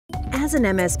As an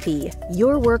MSP,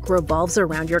 your work revolves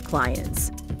around your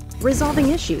clients. Resolving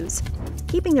issues,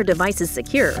 keeping their devices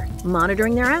secure,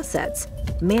 monitoring their assets,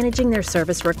 managing their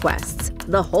service requests,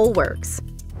 the whole works.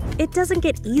 It doesn't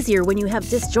get easier when you have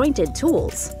disjointed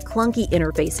tools, clunky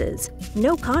interfaces,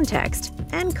 no context,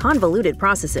 and convoluted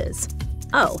processes.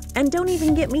 Oh, and don't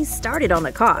even get me started on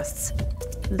the costs.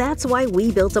 That's why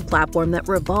we built a platform that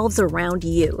revolves around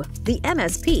you, the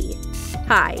MSP.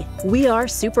 Hi, we are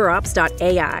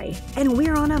SuperOps.ai, and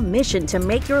we're on a mission to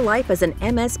make your life as an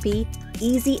MSP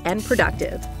easy and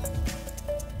productive.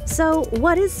 So,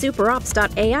 what is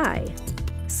SuperOps.ai?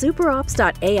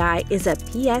 SuperOps.ai is a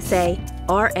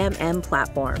PSA-RMM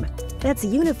platform that's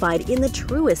unified in the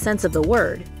truest sense of the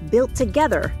word, built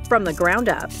together from the ground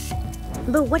up.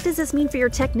 But what does this mean for your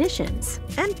technicians?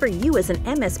 And for you as an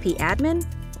MSP admin?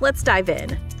 Let's dive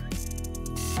in.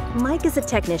 Mike is a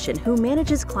technician who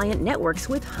manages client networks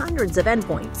with hundreds of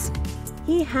endpoints.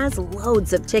 He has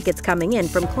loads of tickets coming in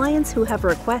from clients who have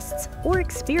requests or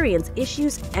experience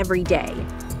issues every day.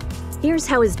 Here's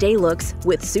how his day looks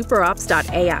with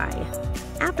SuperOps.ai.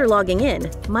 After logging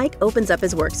in, Mike opens up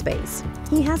his workspace.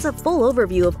 He has a full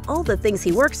overview of all the things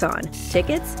he works on,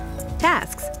 tickets,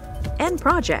 tasks, and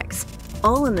projects,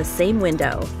 all in the same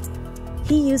window.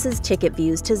 He uses ticket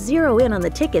views to zero in on the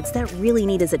tickets that really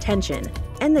need his attention,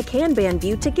 and the Kanban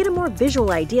view to get a more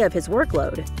visual idea of his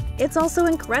workload. It's also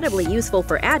incredibly useful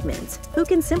for admins, who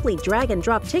can simply drag and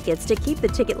drop tickets to keep the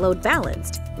ticket load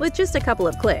balanced with just a couple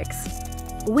of clicks.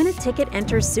 When a ticket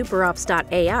enters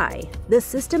SuperOps.ai, the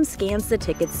system scans the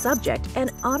ticket's subject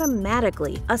and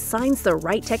automatically assigns the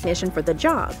right technician for the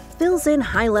job, fills in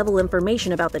high-level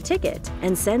information about the ticket,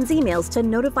 and sends emails to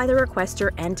notify the requester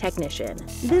and technician.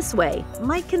 This way,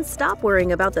 Mike can stop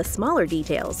worrying about the smaller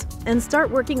details and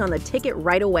start working on the ticket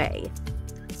right away.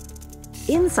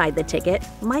 Inside the ticket,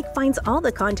 Mike finds all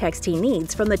the context he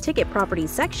needs from the ticket properties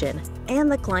section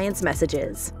and the client's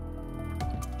messages.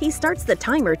 He starts the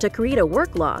timer to create a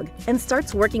work log and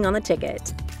starts working on the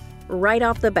ticket. Right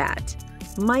off the bat,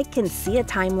 Mike can see a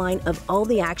timeline of all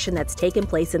the action that's taken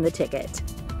place in the ticket,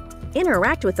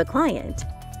 interact with the client,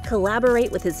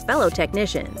 collaborate with his fellow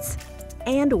technicians,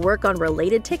 and work on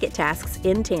related ticket tasks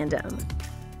in tandem.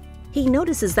 He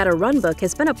notices that a runbook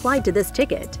has been applied to this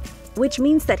ticket, which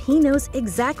means that he knows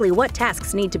exactly what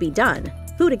tasks need to be done,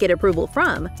 who to get approval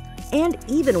from, and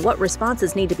even what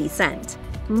responses need to be sent.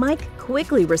 Mike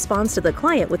quickly responds to the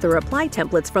client with the reply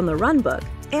templates from the runbook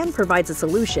and provides a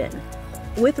solution.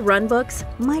 With runbooks,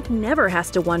 Mike never has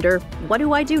to wonder, what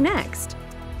do I do next?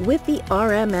 With the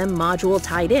RMM module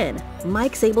tied in,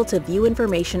 Mike's able to view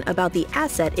information about the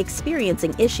asset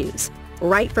experiencing issues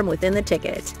right from within the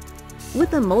ticket.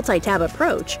 With the multi-tab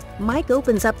approach, Mike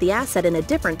opens up the asset in a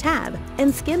different tab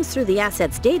and skims through the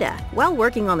asset's data while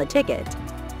working on the ticket.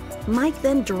 Mike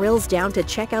then drills down to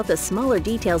check out the smaller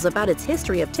details about its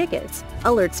history of tickets,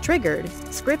 alerts triggered,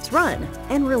 scripts run,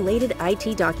 and related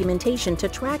IT documentation to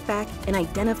track back and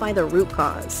identify the root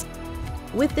cause.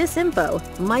 With this info,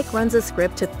 Mike runs a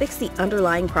script to fix the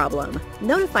underlying problem,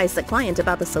 notifies the client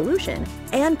about the solution,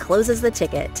 and closes the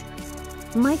ticket.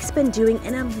 Mike's been doing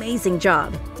an amazing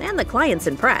job, and the client's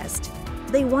impressed.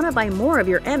 They want to buy more of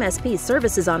your MSP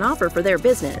services on offer for their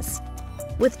business.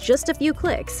 With just a few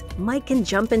clicks, Mike can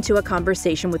jump into a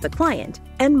conversation with the client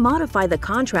and modify the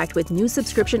contract with new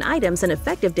subscription items and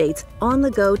effective dates on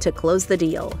the go to close the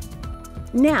deal.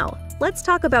 Now, let's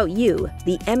talk about you,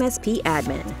 the MSP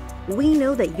admin. We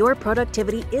know that your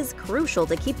productivity is crucial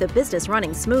to keep the business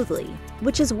running smoothly,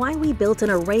 which is why we built an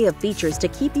array of features to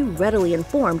keep you readily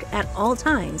informed at all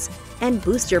times and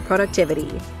boost your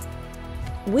productivity.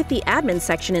 With the admin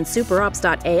section in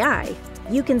SuperOps.ai,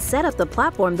 you can set up the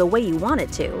platform the way you want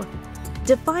it to,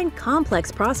 define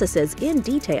complex processes in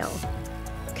detail,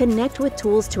 connect with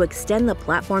tools to extend the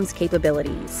platform's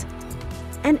capabilities,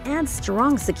 and add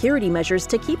strong security measures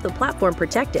to keep the platform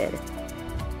protected.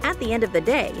 At the end of the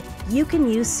day, you can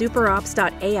use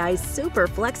SuperOps.ai's super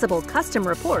flexible custom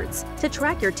reports to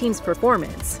track your team's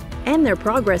performance and their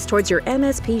progress towards your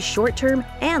MSP's short-term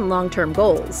and long-term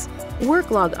goals.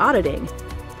 Work log auditing,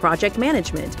 project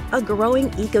management, a growing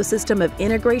ecosystem of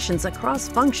integrations across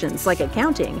functions like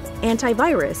accounting,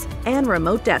 antivirus, and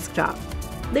remote desktop.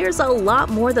 There's a lot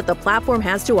more that the platform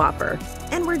has to offer,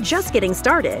 and we're just getting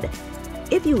started.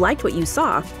 If you liked what you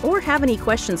saw or have any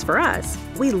questions for us,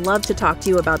 we'd love to talk to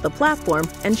you about the platform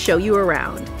and show you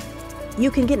around. You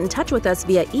can get in touch with us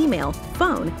via email,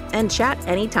 phone, and chat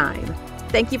anytime.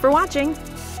 Thank you for watching!